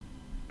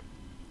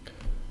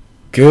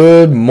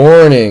Good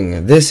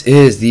morning. This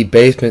is the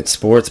Basement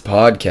Sports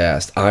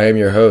Podcast. I am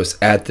your host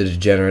at the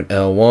Degenerate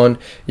L1.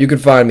 You can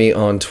find me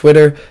on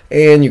Twitter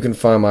and you can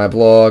find my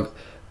blog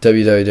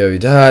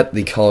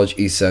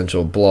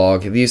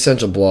www.thecollegeessentialblog, the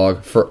essential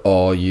blog for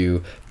all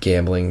you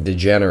gambling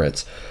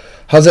degenerates.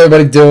 How's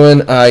everybody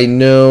doing? I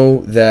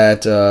know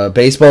that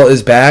baseball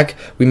is back.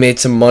 We made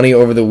some money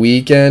over the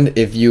weekend.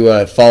 If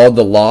you followed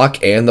the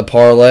lock and the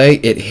parlay,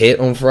 it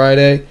hit on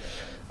Friday.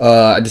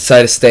 I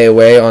decided to stay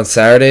away on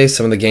Saturday.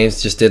 Some of the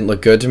games just didn't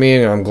look good to me,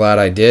 and I'm glad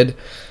I did.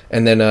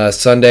 And then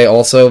Sunday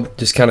also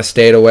just kind of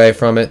stayed away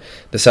from it.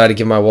 Decided to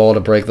give my wallet a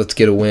break. Let's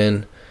get a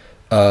win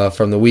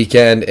from the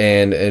weekend.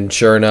 And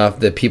sure enough,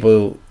 the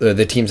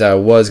teams I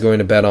was going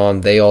to bet on,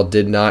 they all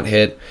did not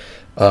hit.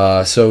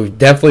 So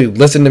definitely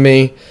listen to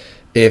me.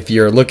 If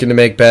you're looking to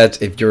make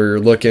bets, if you're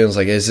looking, it's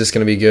like, is this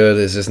going to be good?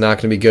 Is this not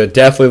going to be good?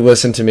 Definitely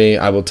listen to me.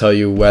 I will tell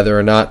you whether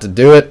or not to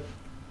do it.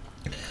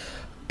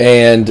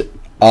 And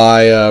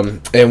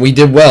we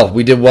did well.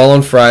 We did well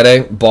on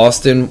Friday.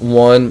 Boston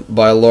won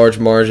by a large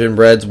margin.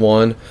 Reds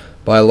won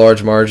by a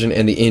large margin,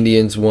 and the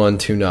Indians won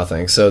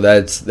 2-0. So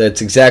that's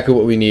exactly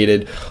what we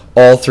needed.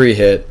 All three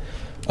hit.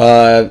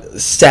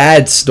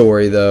 Sad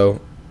story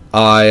though.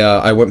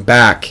 I went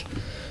back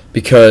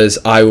because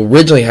I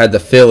originally had the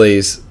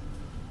Phillies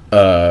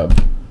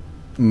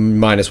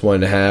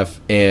 -1.5,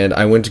 and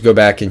I went to go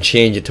back and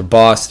change it to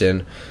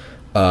Boston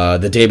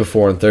the day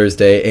before on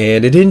Thursday,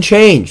 and it didn't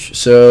change,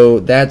 so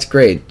that's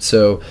great.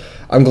 So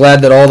I'm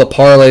glad that all the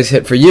parlays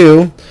hit for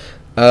you,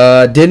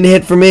 didn't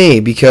hit for me,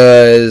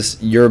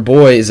 because your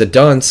boy is a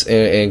dunce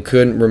and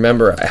couldn't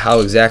remember how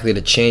exactly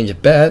to change a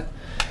bet,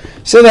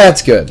 so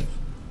that's good.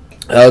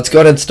 Let's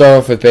go ahead and start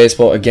off with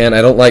baseball. Again,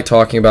 I don't like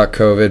talking about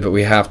COVID, but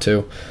we have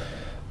to.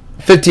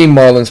 15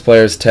 Marlins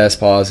players test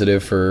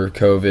positive for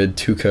COVID,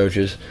 2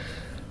 coaches.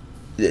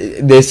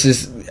 This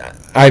is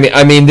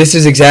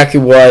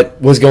exactly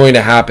what was going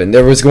to happen.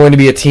 There was going to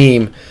be a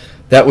team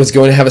that was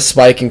going to have a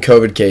spike in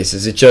COVID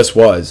cases. It just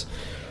was.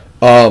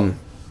 I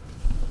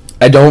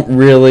don't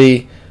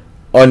really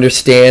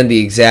understand the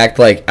exact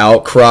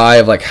outcry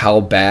of how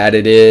bad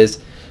it is,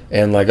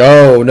 and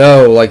oh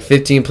no,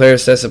 15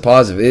 players tested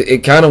positive.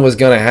 It kind of was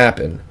going to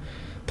happen.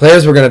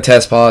 Players were going to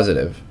test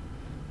positive.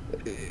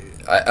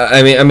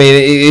 I mean,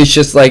 it's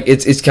just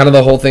it's kind of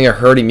the whole thing of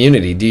herd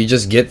immunity. Do you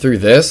just get through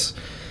this?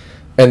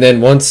 And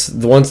then once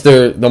the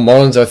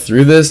Marlins are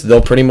through this,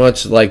 they'll pretty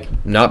much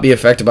not be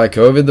affected by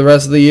COVID the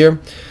rest of the year.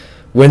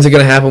 When's it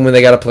going to happen when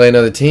they got to play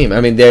another team?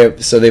 I mean,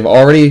 they've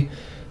already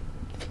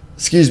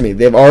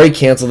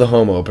canceled the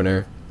home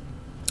opener.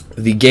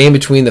 The game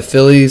between the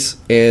Phillies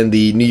and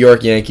the New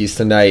York Yankees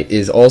tonight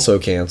is also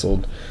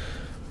canceled.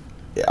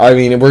 I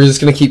mean, we're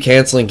just going to keep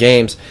canceling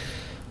games.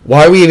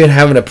 Why are we even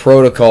having a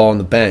protocol on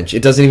the bench?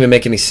 It doesn't even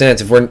make any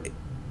sense.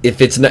 If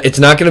it's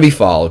not going to be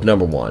followed,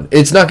 number one.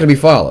 It's not going to be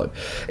followed.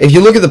 If you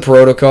look at the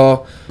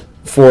protocol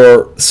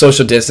for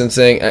social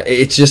distancing,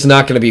 it's just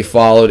not going to be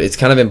followed. It's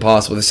kind of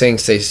impossible. They're saying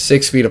stay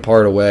 6 feet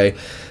apart away.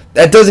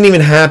 That doesn't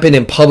even happen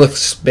in public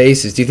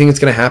spaces. Do you think it's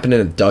going to happen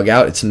in a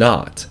dugout? It's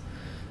not.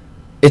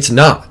 It's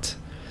not.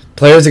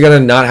 Players are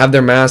going to not have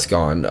their mask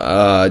on.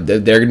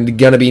 They're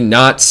going to be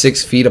not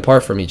 6 feet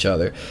apart from each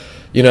other.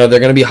 They're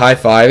going to be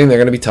high-fiving. They're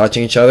going to be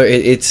touching each other.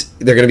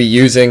 They're going to be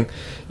using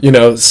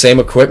same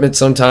equipment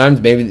sometimes.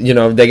 Maybe,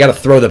 they got to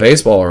throw the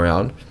baseball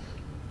around.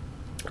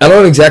 I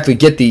don't exactly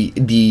get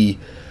the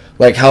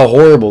how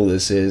horrible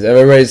this is.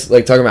 Everybody's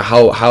talking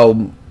about how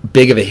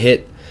big of a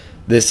hit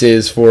this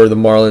is for the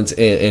Marlins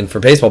and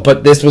for baseball.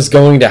 But this was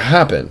going to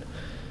happen.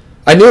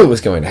 I knew it was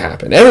going to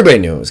happen. Everybody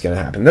knew it was going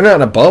to happen. They're not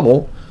in a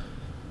bubble.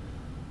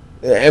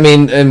 I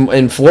mean,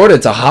 in Florida,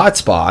 it's a hot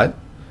spot.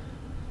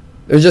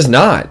 They're just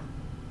not.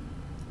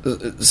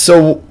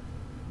 So,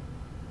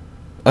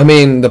 I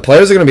mean, the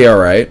players are going to be all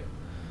right.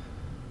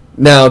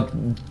 Now,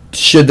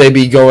 should they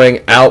be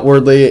going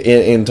outwardly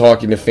in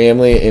talking to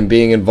family and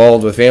being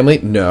involved with family?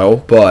 No,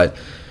 but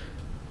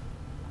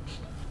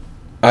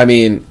I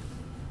mean,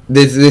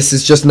 this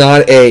is just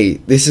not a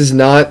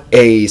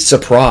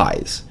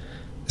surprise.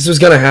 This was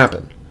going to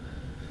happen.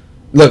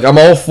 Look, I'm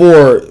all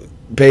for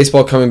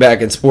baseball coming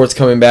back and sports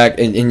coming back,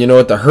 and you know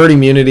what? The herd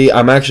immunity.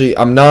 I'm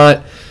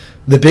not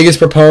the biggest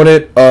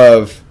proponent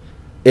of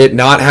it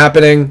not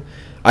happening.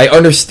 I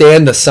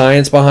understand the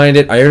science behind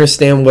it. I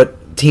understand what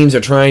teams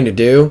are trying to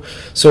do.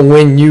 So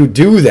when you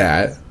do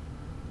that,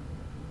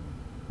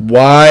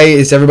 why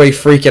is everybody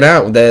freaking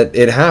out that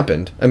it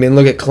happened? I mean,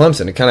 look at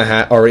Clemson. It kind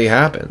of already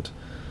happened.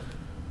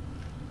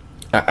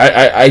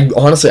 I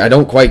honestly, I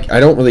don't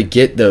really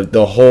get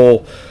the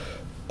whole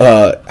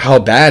how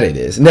bad it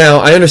is. Now,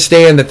 I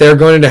understand that they're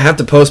going to have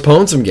to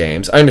postpone some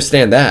games. I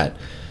understand that.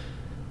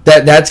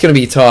 That's going to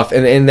be tough,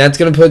 and that's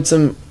going to put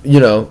some,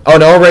 an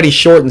already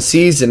shortened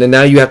season, and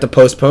now you have to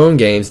postpone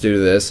games due to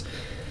this.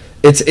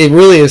 It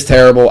really is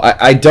terrible.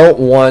 I don't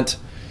want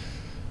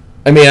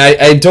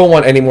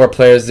any more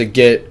players to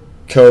get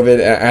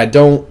COVID. I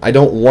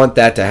don't want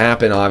that to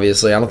happen,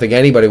 obviously. I don't think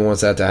anybody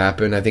wants that to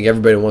happen. I think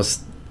everybody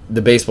wants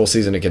the baseball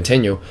season to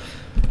continue.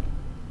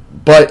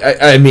 But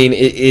I mean,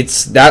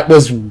 that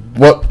was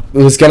what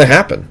was going to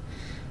happen.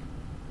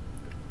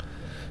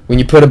 When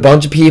you put a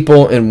bunch of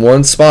people in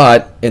one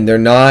spot and they're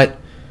not,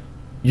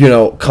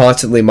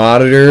 constantly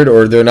monitored,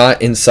 or they're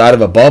not inside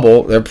of a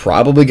bubble, they're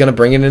probably going to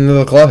bring it into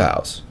the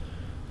clubhouse.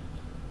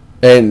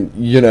 And,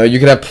 you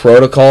could have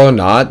protocol or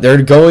not.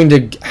 They're going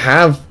to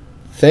have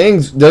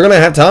things. They're going to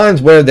have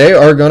times where they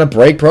are going to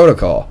break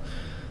protocol.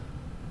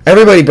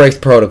 Everybody breaks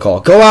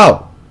protocol. Go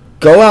out.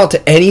 Go out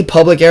to any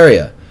public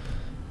area.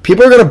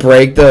 People are going to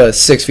break the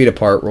 6 feet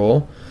apart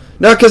rule.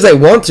 Not because they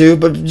want to,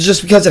 but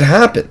just because it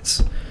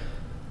happens.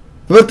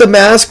 But the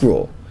mask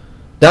rule.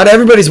 Not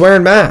everybody's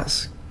wearing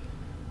masks.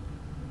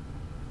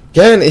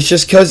 Again, it's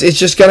just because it's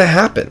just going to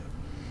happen.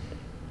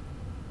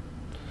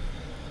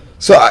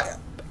 So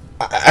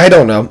I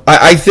don't know.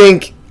 I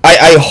think,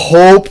 I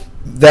hope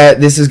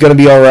that this is going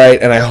to be all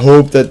right, and I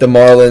hope that the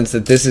Marlins,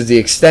 that this is the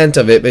extent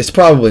of it, but it's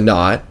probably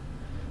not.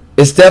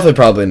 It's definitely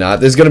probably not.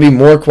 There's going to be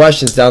more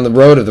questions down the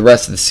road of the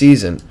rest of the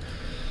season.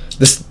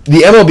 The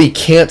MLB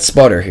can't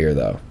sputter here,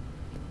 though.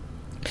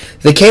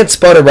 They can't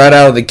sputter right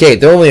out of the gate.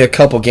 They're only a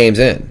couple games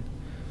in.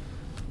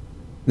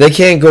 They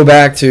can't go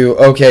back to,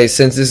 okay,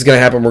 since this is going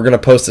to happen, we're going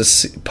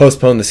to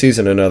postpone the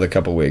season another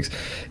couple weeks.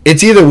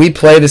 It's either we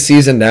play the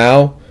season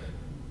now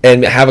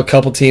and have a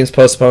couple teams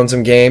postpone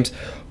some games,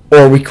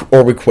 or we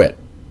quit,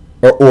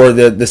 or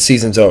the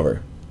season's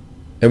over,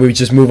 and we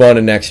just move on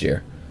to next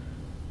year.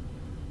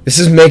 This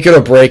is make it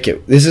or break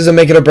it. This is a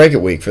make it or break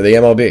it week for the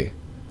MLB.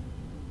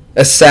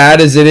 As sad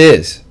as it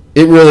is,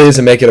 it really is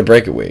a make it or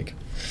break it week.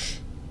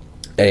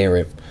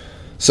 Anyway,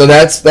 so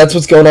that's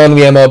what's going on in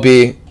the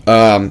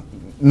MLB.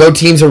 No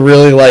teams are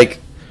really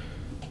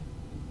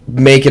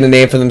making a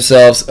name for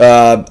themselves.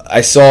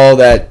 I saw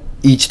that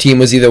each team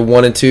was either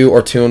 1-2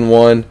 or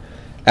 2-1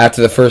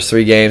 after the first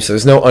 3 games, so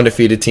there's no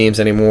undefeated teams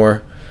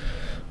anymore.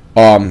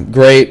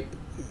 Great.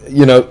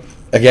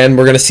 Again,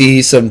 we're going to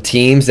see some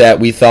teams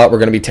that we thought were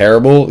going to be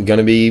terrible, going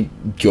to be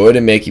good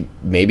and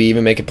maybe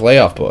even make a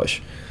playoff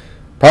push.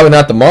 Probably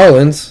not the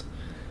Marlins,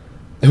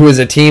 who is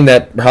a team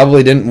that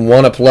probably didn't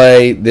want to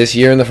play this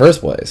year in the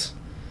first place.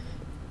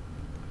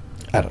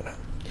 I don't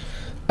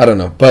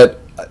know. But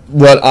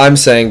what I'm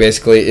saying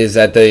basically is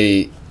that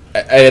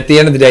at the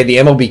end of the day, the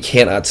MLB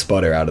cannot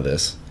sputter out of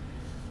this.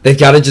 They've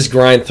got to just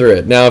grind through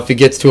it. Now, if it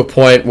gets to a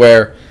point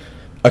where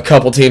a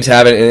couple teams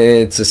have it and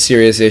it's a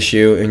serious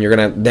issue, and you're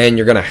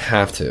gonna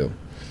have to.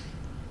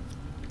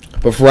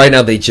 But for right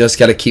now, they just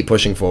got to keep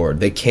pushing forward.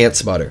 They can't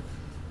sputter.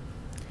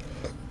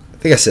 I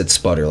think I said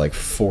sputter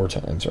 4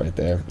 times right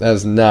there. That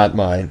was not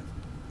my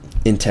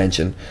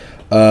intention.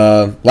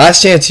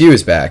 Last Chance U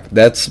is back.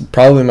 That's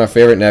probably my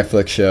favorite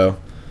Netflix show.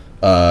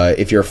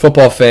 If you're a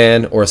football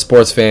fan or a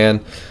sports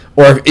fan,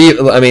 or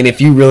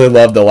if you really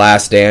love The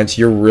Last Dance,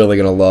 you're really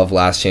going to love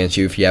Last Chance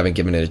U if you haven't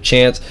given it a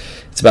chance.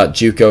 It's about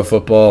JUCO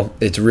football.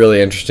 It's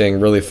really interesting,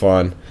 really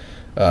fun.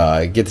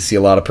 Get to see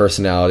a lot of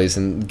personalities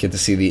and get to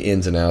see the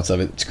ins and outs of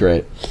it. It's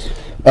great.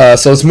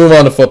 So let's move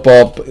on to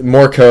football.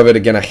 More COVID.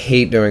 Again, I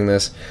hate doing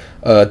this.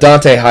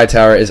 Dante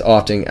Hightower is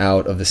opting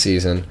out of the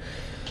season.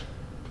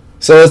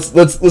 So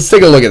let's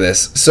take a look at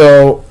this.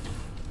 So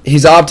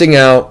he's opting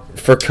out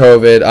for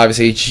COVID.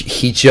 Obviously,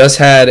 he just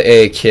had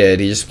a kid.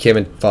 He just became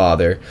a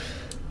father,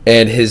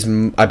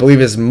 and I believe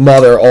his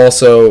mother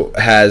also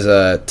has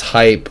a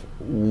type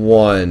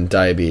 1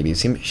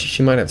 diabetes.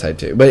 She might have type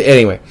 2, but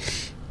anyway.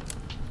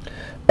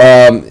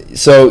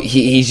 So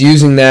he's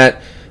using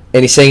that,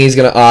 and he's saying he's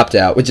going to opt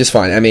out, which is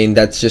fine.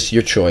 That's just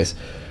your choice.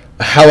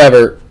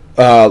 However,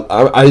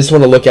 I just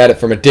want to look at it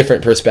from a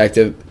different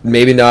perspective.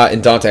 Maybe not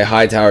in Dante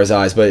Hightower's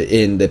eyes, but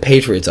in the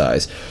Patriots'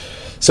 eyes.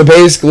 So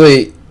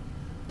basically,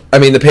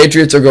 the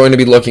Patriots are going to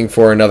be looking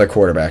for another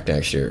quarterback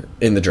next year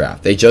in the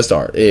draft. They just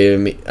are.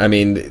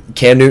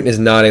 Cam Newton is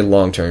not a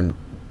long-term.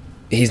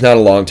 He's not a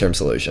long-term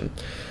solution.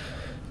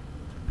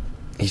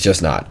 He's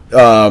just not.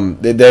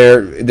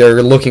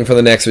 They're looking for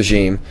the next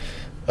regime.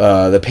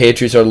 The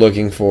Patriots are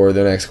looking for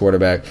their next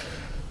quarterback,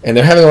 and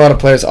they're having a lot of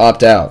players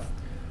opt out.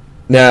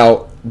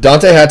 Now,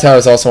 Dante Hightower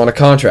is also on a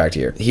contract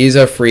here. He's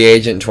a free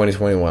agent in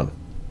 2021.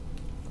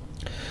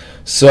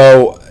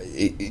 So,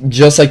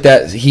 just like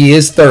that, he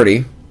is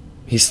 30.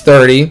 He's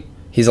 30.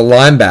 He's a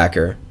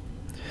linebacker.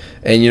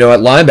 And at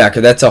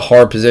linebacker, that's a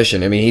hard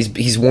position.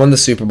 He's won the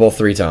Super Bowl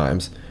 3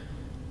 times.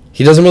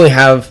 He doesn't really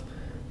have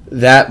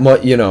that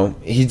much,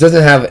 he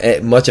doesn't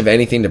have much of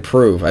anything to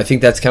prove. I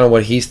think that's kind of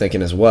what he's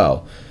thinking as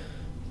well.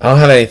 I don't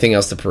have anything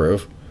else to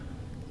prove.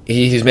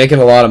 He's making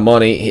a lot of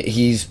money.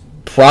 He's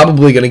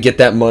probably going to get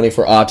that money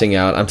for opting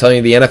out. I'm telling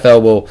you, the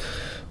NFL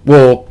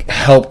will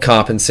help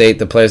compensate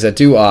the players that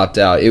do opt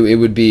out. It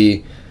would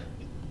be,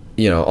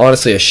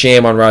 honestly, a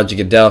shame on Roger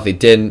Goodell if he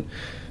didn't.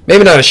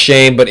 Maybe not a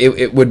shame, but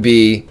it would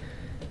be,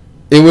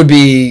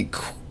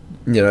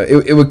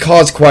 it would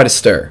cause quite a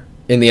stir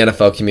in the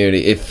NFL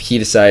community if he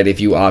decided if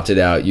you opted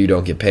out, you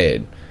don't get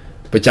paid.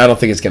 Which I don't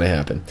think it's going to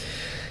happen.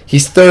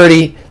 He's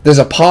 30. There's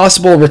a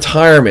possible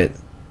retirement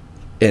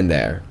in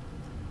there.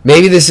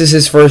 Maybe this is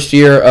his first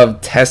year of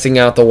testing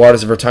out the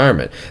waters of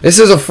retirement. This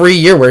is a free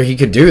year where he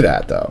could do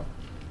that, though.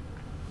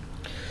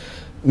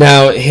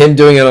 Now, him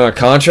doing it on a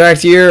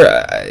contract year,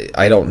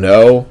 I don't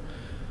know.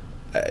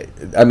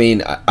 I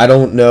mean, I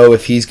don't know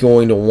if he's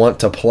going to want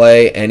to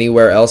play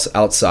anywhere else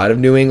outside of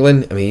New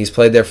England. I mean, he's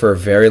played there for a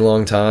very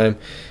long time.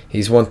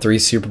 He's won 3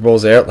 Super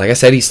Bowls there. Like I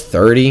said, he's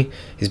 30.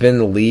 He's been in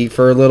the league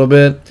for a little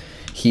bit.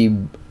 He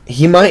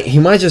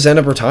might just end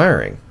up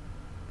retiring.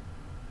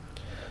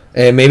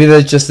 And maybe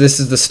this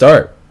is the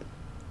start.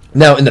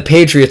 Now, in the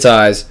Patriots'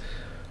 eyes,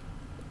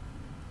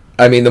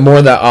 I mean, the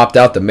more that opt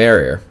out, the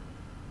merrier.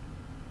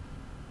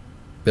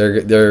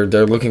 They're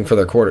looking for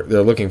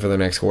they're looking for the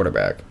next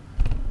quarterback.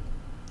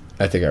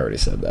 I think I already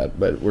said that,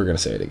 but we're going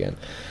to say it again.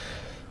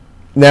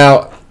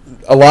 Now,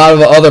 a lot of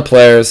the other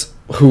players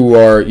who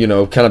are,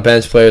 kind of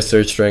bench players,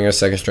 third stringers,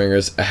 second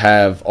stringers,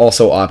 have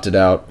also opted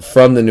out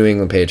from the New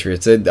England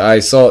Patriots. I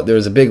saw there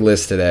was a big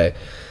list today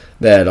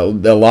that a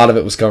lot of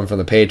it was coming from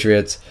the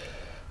Patriots.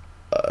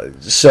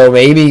 So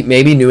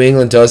maybe New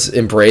England does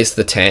embrace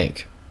the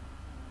tank,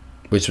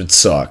 which would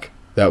suck.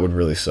 That would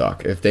really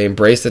suck if they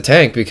embrace the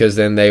tank, because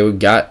then they would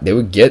get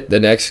the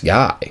next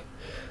guy,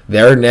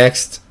 their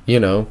next,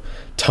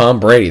 Tom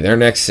Brady, their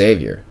next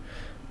savior,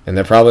 and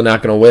they're probably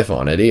not going to whiff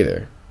on it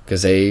either,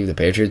 because the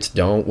Patriots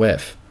don't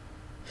whiff.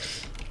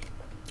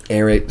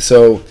 Anyway,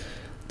 so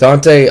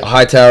Dante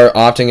Hightower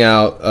opting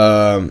out,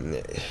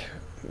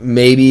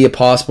 maybe a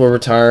possible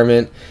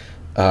retirement.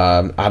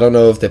 I don't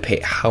know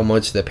if how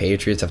much the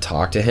Patriots have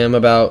talked to him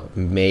about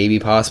maybe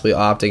possibly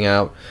opting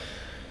out,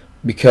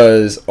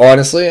 because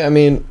honestly, I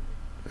mean,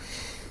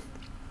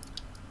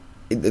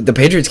 the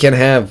Patriots can't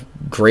have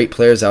great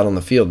players out on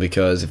the field,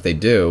 because if they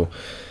do,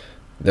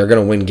 they're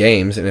going to win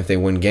games, and if they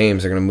win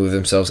games, they're going to move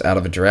themselves out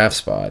of a draft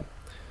spot.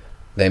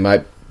 They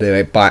might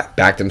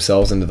back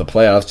themselves into the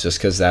playoffs just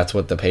because that's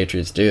what the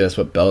Patriots do. That's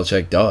what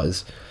Belichick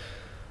does.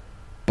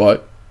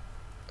 But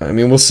I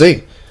mean, we'll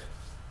see.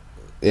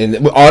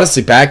 And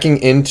honestly, backing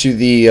into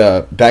the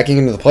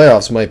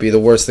playoffs might be the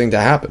worst thing to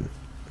happen.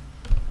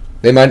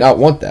 They might not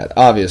want that,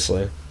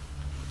 obviously.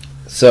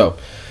 So,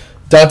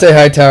 Dante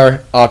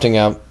Hightower opting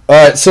out. All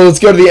right, so let's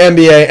go to the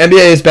NBA.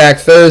 NBA is back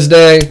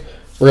Thursday.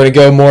 We're going to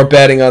go more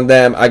betting on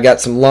them. I got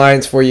some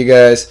lines for you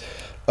guys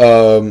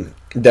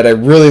that I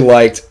really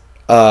liked.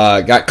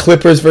 Got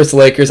Clippers versus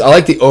Lakers. I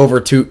like the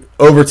over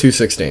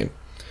 216.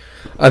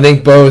 I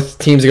think both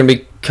teams are going to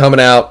be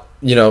coming out,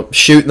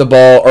 shooting the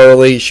ball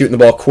early, shooting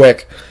the ball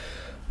quick.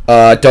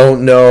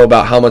 Don't know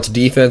about how much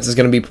defense is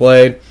going to be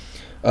played.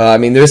 I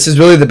mean, this is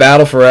really the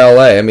battle for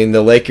LA. I mean,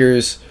 the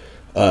Lakers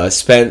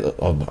spent,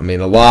 a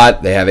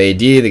lot. They have AD.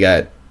 They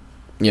got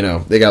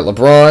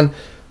LeBron.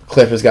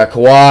 Clippers got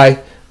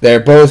Kawhi. They're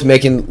both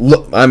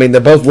they're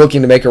both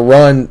looking to make a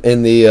run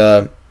in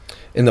the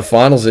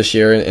finals this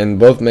year, and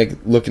both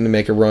looking to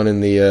make a run in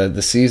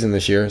the season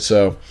this year.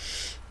 So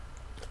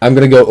I'm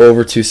gonna go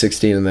over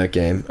 216 in that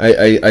game.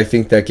 I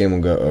think that game will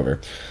go over.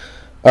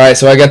 All right,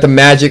 so I got the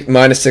Magic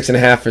minus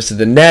 6.5 versus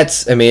the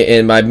Nets. I mean,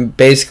 and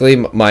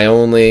my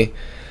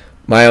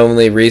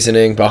only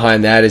reasoning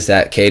behind that is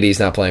that KD's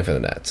not playing for the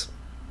Nets.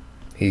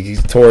 He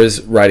tore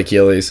his right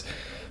Achilles.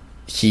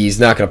 He's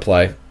not going to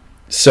play.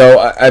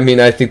 So, I mean,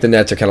 I think the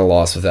Nets are kind of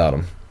lost without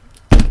him.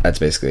 That's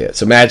basically it.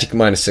 So, Magic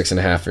minus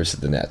 6.5 versus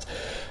the Nets.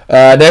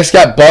 Next,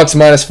 got Bucks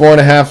minus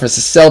 4.5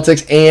 versus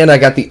Celtics, and I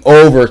got the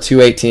over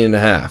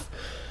 218.5.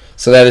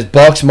 So that is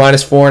Bucks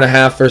minus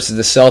 4.5 versus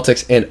the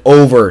Celtics, and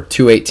over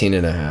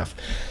 218.5.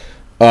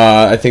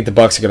 I think the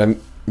Bucks are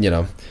going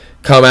to,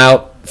 come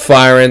out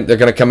firing. They're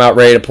going to come out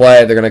ready to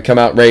play. They're going to come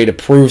out ready to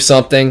prove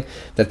something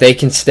that they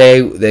can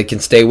stay. They can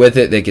stay with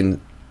it. They can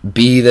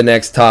be the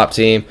next top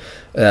team.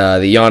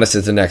 The Giannis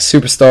is the next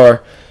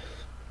superstar.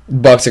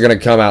 Bucks are going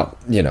to come out,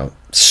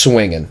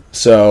 swinging.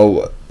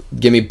 So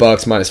give me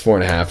Bucks minus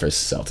 4.5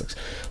 versus Celtics.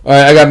 All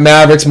right, I got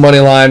Mavericks money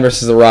line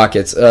versus the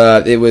Rockets.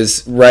 It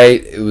was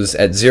right. It was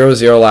at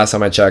 0-0 last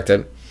time I checked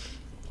it.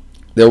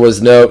 There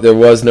was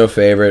no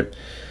favorite.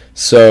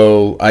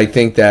 So I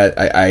think that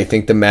I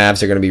think the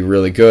Mavs are going to be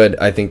really good.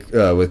 I think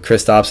with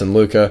Kristaps and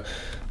Luka,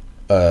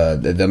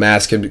 the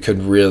Mavs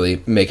could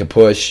really make a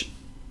push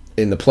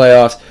in the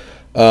playoffs.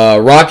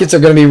 Rockets are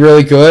going to be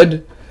really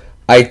good.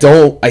 I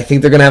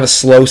think they're going to have a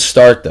slow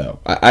start though.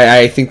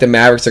 I think the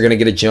Mavericks are going to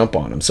get a jump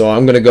on them. So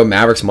I'm going to go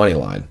Mavericks money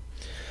line.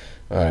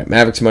 All right,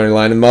 Mavericks money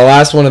line. And my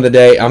last one of the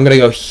day, I'm going to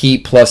go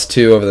Heat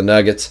 +2 over the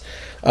Nuggets.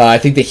 I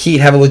think the Heat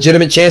have a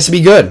legitimate chance to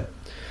be good.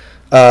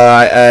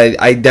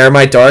 They're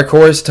my dark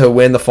horse to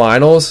win the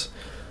finals.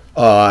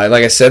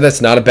 Like I said,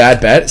 that's not a bad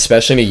bet,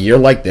 especially in a year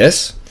like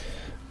this.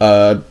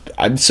 I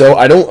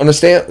don't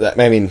understand that.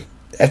 I mean,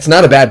 that's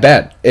not a bad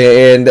bet.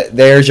 And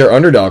there's your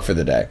underdog for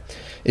the day.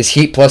 Is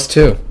Heat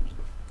 +2.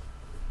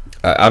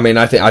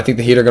 I think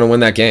the Heat are going to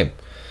win that game.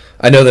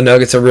 I know the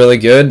Nuggets are really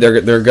good.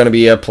 They're going to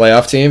be a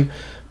playoff team.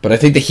 But I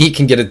think the Heat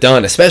can get it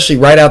done, especially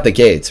right out the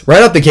gates.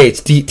 Right out the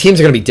gates, teams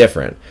are going to be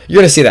different. You're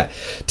going to see that.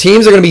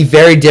 Teams are going to be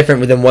very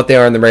different than what they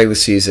are in the regular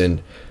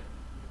season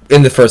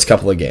in the first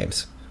couple of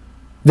games.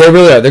 They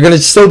really are. They're going to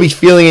still be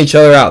feeling each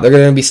other out. They're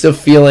going to be still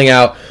feeling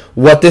out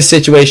what this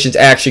situation is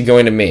actually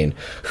going to mean.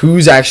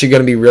 Who's actually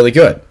going to be really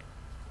good.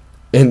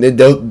 And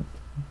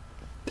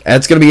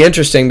That's going to be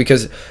interesting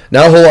because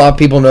not a whole lot of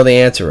people know the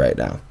answer right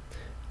now.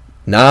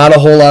 Not a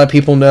whole lot of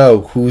people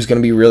know who's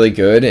going to be really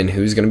good and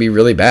who's going to be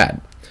really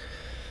bad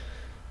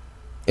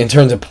in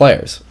terms of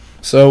players.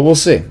 So we'll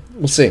see.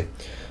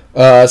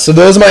 So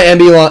those are my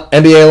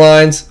NBA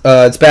lines.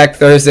 It's back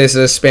Thursday, so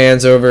this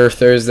spans over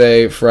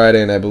Thursday,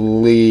 Friday, and I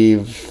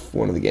believe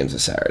one of the games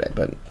is Saturday,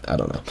 but I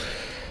don't know.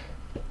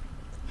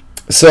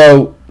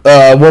 So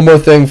one more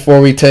thing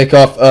before we take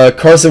off.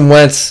 Carson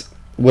Wentz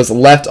was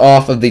left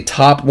off of the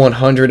top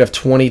 100 of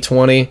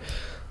 2020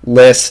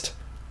 list.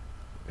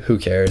 Who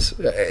cares?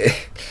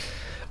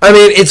 I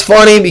mean, it's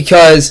funny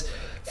because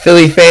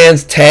Philly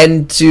fans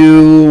tend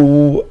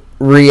to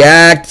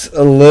react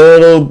a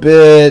little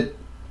bit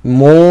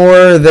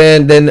more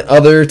than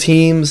other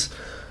teams.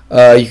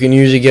 You can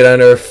usually get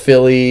under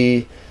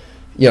Philly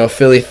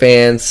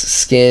fans'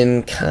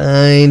 skin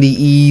kind of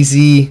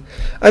easy.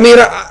 I mean,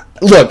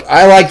 look,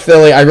 I like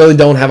Philly. I really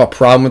don't have a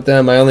problem with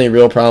them. My only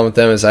real problem with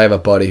them is I have a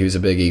buddy who's a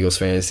big Eagles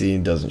fan. He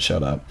doesn't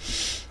shut up.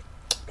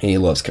 He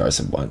loves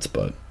Carson Wentz,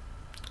 but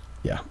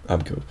yeah,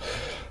 I'm cool.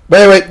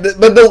 But anyway,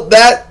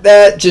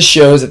 that just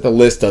shows that the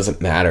list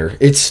doesn't matter.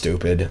 It's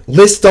stupid.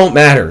 Lists don't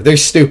matter. They're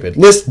stupid.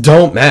 Lists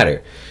don't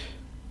matter.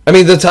 I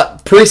mean, the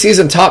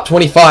preseason top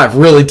 25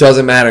 really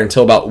doesn't matter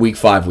until about week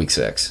 5, week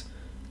 6.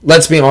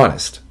 Let's be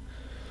honest.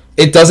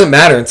 It doesn't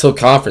matter until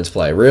conference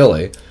play,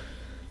 really.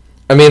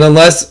 I mean,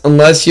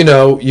 unless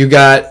you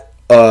got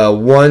a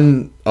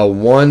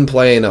one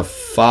playing a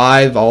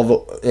 5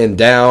 and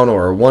down,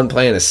 or a 1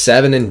 playing a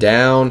 7 and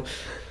down.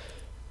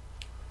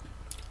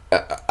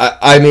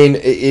 I mean,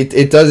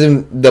 it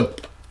doesn't. The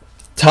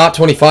top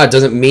 25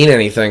 doesn't mean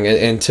anything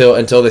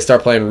until they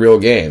start playing real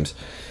games.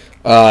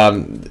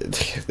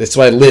 That's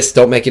why lists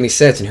don't make any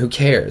sense, and who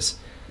cares?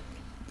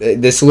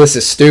 This list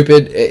is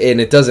stupid,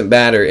 and it doesn't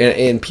matter.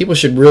 And people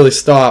should really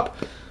stop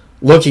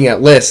looking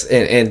at lists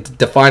and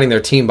defining their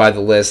team by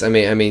the list. I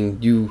mean,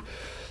 you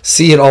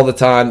see it all the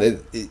time.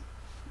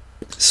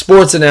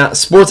 Sports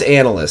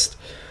analysts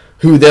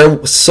who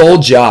their sole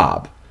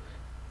job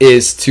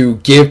is to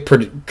give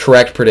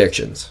correct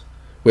predictions,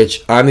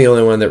 which I'm the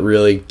only one that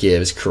really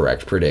gives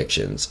correct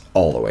predictions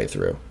all the way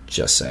through.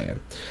 Just saying.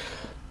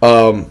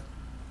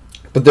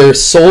 But their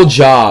sole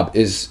job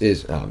is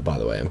by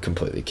the way, I'm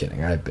completely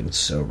kidding. I've been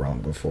so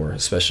wrong before,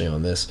 especially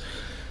on this.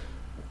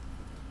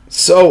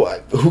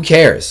 So who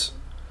cares?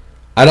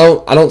 I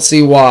don't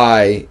see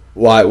why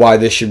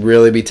this should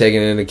really be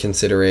taken into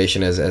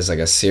consideration as like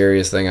a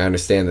serious thing. I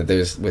understand that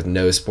there's, with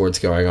no sports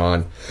going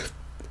on,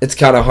 it's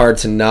kind of hard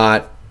to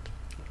not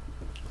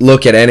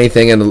look at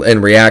anything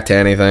and react to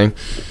anything.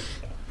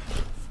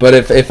 But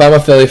if I'm a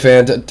Philly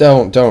fan,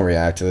 don't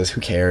react to this.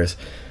 Who cares?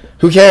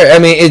 Who cares? I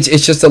mean,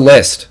 it's just a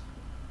list.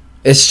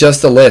 It's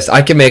just a list.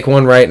 I can make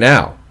one right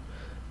now.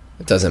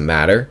 It doesn't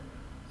matter.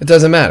 It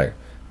doesn't matter.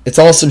 It's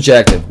all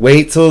subjective.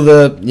 Wait till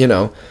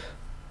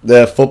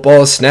the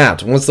football is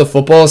snapped. Once the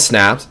football is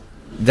snapped,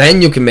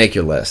 then you can make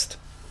your list.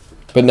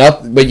 But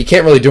you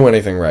can't really do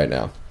anything right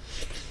now.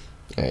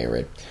 At any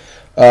rate.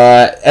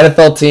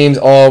 NFL teams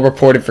all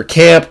reported for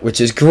camp,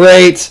 which is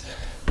great.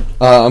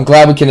 I'm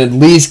glad we can at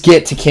least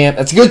get to camp.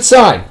 That's a good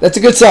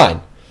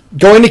sign.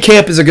 Going to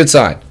camp is a good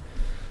sign.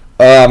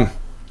 Don't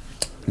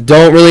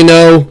really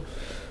know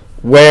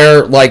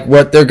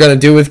what they're going to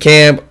do with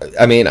camp.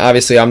 I mean,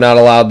 obviously I'm not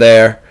allowed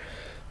there,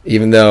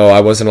 even though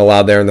I wasn't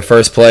allowed there in the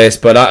first place.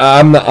 But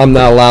I'm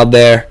not allowed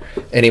there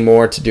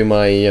anymore to do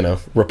my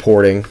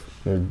reporting,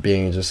 or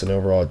being just an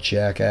overall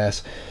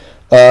jackass.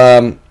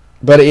 But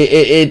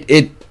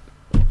it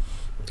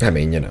I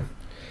mean,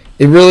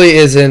 it really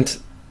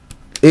isn't.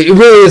 It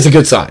really is a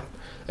good sign,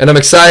 and I'm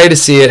excited to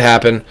see it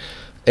happen.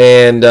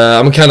 And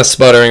I'm kind of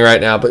sputtering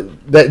right now,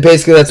 but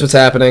basically that's what's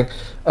happening.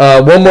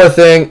 One more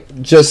thing,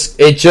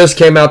 it just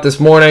came out this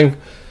morning.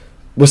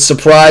 Was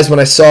surprised when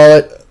I saw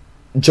it.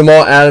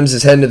 Jamal Adams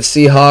is heading to the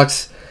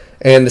Seahawks,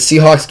 and the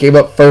Seahawks gave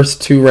up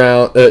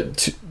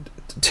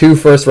two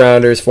first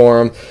rounders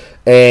for him.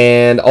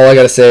 And all I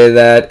got to say to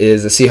that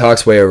is the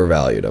Seahawks way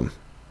overvalued him.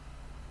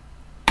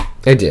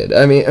 They did.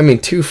 I mean,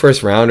 2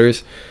 first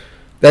rounders.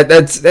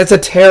 That's a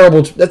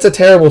terrible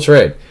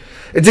trade.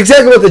 It's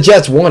exactly what the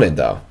Jets wanted,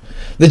 though.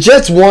 The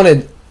Jets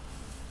wanted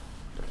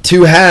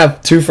to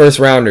have 2 first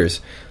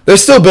rounders. They're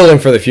still building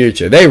for the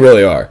future. They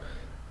really are.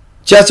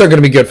 Jets are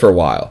going to be good for a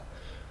while.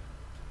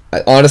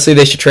 Honestly,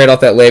 they should trade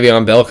off that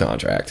Le'Veon Bell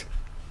contract.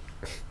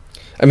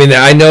 I mean,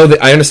 I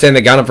understand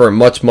they got him for a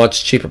much,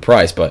 much cheaper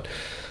price, but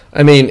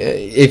I mean,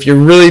 if you're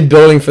really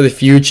building for the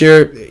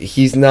future,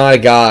 he's not a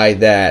guy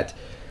that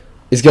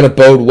is going to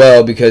bode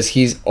well, because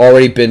he's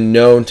already been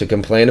known to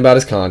complain about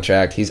his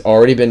contract. He's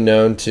already been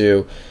known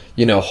to,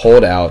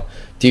 hold out.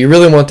 Do you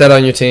really want that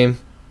on your team?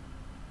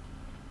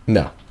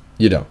 No,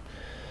 you don't.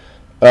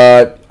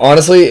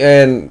 Honestly,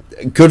 and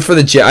good for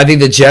the Jets. I think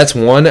the Jets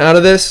won out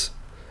of this.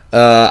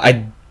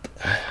 I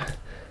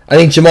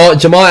think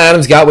Jamal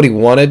Adams got what he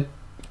wanted.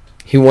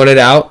 He wanted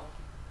out.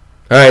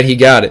 All right, he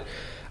got it.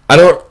 I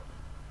don't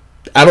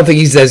think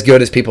he's as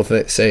good as people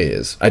say he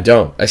is. I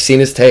don't. I've seen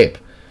his tape.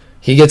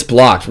 He gets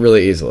blocked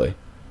really easily.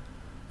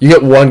 You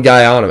get one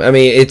guy on him. I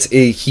mean,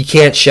 he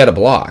can't shed a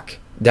block.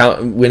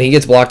 When he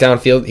gets blocked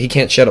downfield, he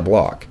can't shed a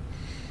block.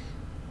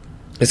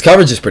 His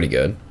coverage is pretty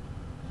good.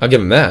 I'll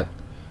give him that.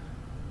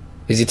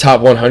 Is he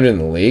top 100 in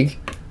the league?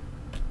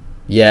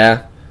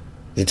 Yeah.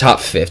 Is he top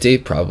 50?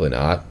 Probably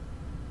not.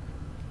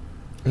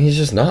 He's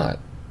just not.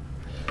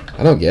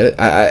 I don't get it.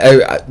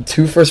 I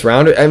 2 first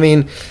rounder. I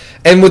mean,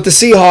 and with the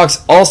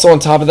Seahawks, also on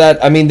top of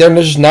that, I mean, they're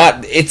just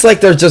not. It's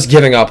like they're just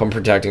giving up on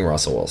protecting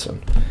Russell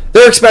Wilson.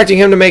 They're expecting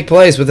him to make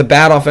plays with a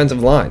bad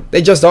offensive line.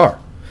 They just are.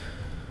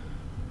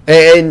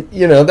 And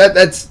you know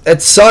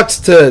that sucks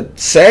to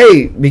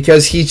say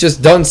because he's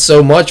just done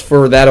so much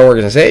for that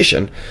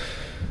organization.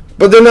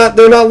 But they're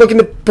not looking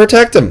to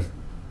protect him.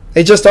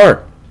 They just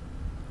aren't.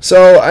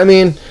 So I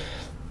mean,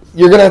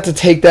 you're gonna have to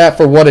take that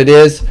for what it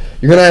is.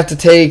 You're gonna have to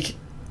take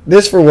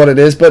this for what it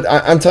is. But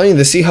I'm telling you,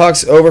 the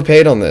Seahawks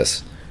overpaid on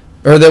this,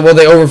 or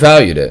they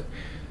overvalued it.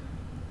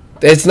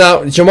 It's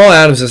not Jamal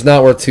Adams is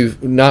not worth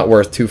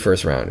 2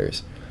 first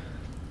rounders.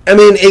 I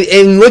mean,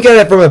 and look at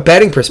it from a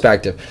betting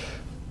perspective.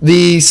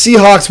 The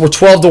Seahawks were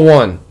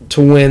 12-1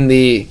 to win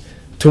the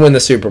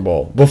Super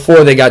Bowl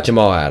before they got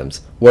Jamal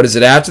Adams. What is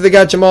it after they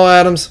got Jamal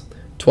Adams?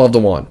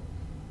 12-1.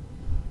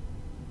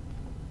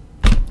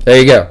 There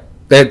you go.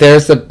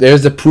 There's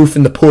the proof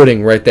in the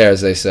pudding right there,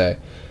 as they say.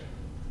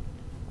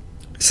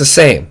 It's the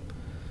same.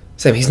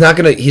 He's not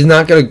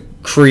gonna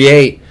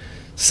create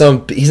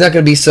some. He's not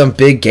gonna be some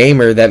big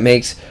gamer that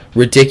makes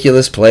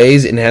ridiculous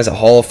plays and has a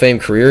Hall of Fame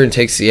career and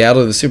takes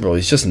Seattle to the Super Bowl.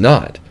 He's just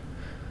not.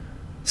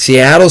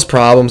 Seattle's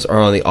problems are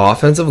on the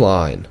offensive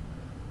line,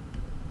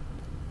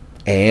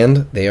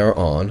 and they are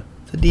on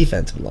the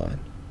defensive line.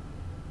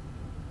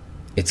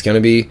 It's gonna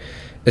be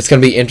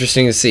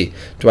interesting to see.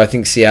 Do I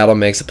think Seattle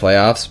makes the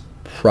playoffs?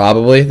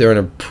 Probably. They're in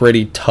a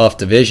pretty tough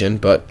division,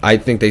 but I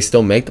think they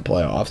still make the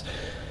playoffs.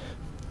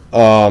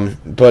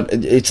 But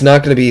it's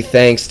not going to be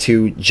thanks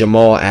to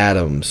Jamal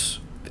Adams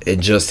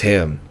and just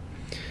him.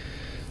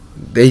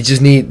 They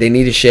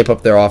need to shape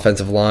up their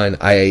offensive line.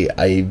 I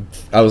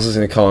was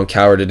listening to Colin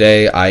Cowherd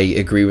today. I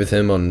agree with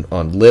him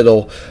on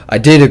Little. I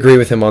did agree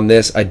with him on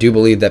this. I do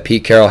believe that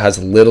Pete Carroll has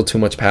a little too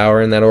much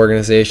power in that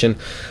organization.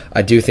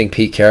 I do think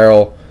Pete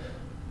Carroll,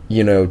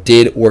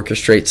 did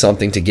orchestrate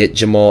something to get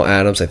Jamal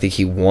Adams. I think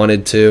he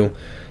wanted to.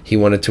 He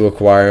wanted to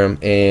acquire him,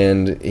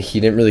 and he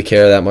didn't really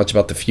care that much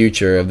about the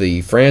future of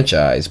the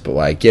franchise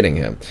by getting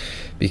him,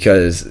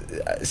 because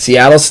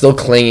Seattle's still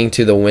clinging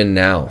to the win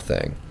now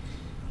thing.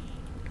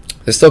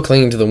 They're still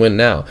clinging to the win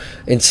now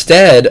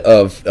instead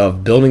of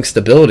building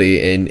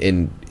stability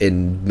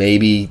and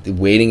maybe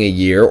waiting a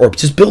year or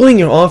just building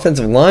your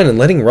offensive line and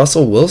letting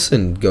Russell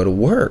Wilson go to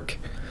work.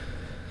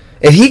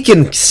 If he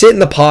can sit in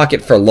the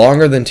pocket for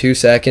longer than 2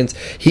 seconds,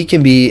 he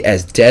can be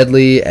as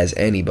deadly as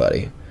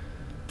anybody.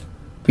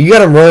 But you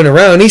got him running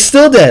around, he's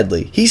still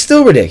deadly. He's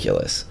still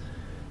ridiculous.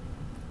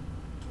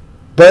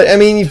 But I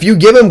mean, if you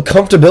give him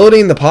comfortability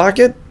in the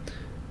pocket,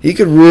 he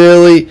could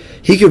really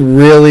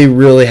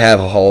have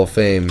a Hall of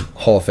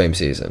Fame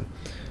season.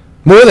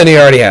 More than he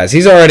already has.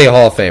 He's already a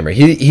Hall of Famer.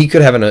 He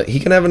could have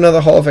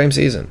another Hall of Fame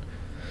season.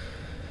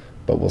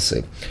 But we'll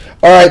see.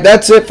 All right,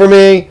 that's it for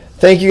me.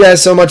 Thank you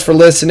guys so much for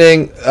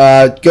listening.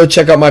 Go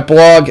check out my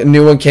blog. A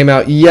new one came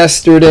out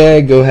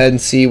yesterday. Go ahead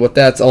and see what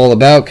that's all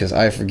about because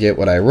I forget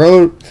what I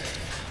wrote.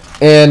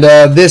 And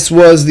this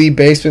was the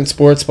Basement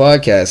Sports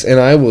Podcast, and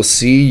I will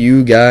see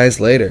you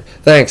guys later.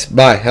 Thanks.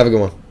 Bye. Have a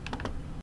good one.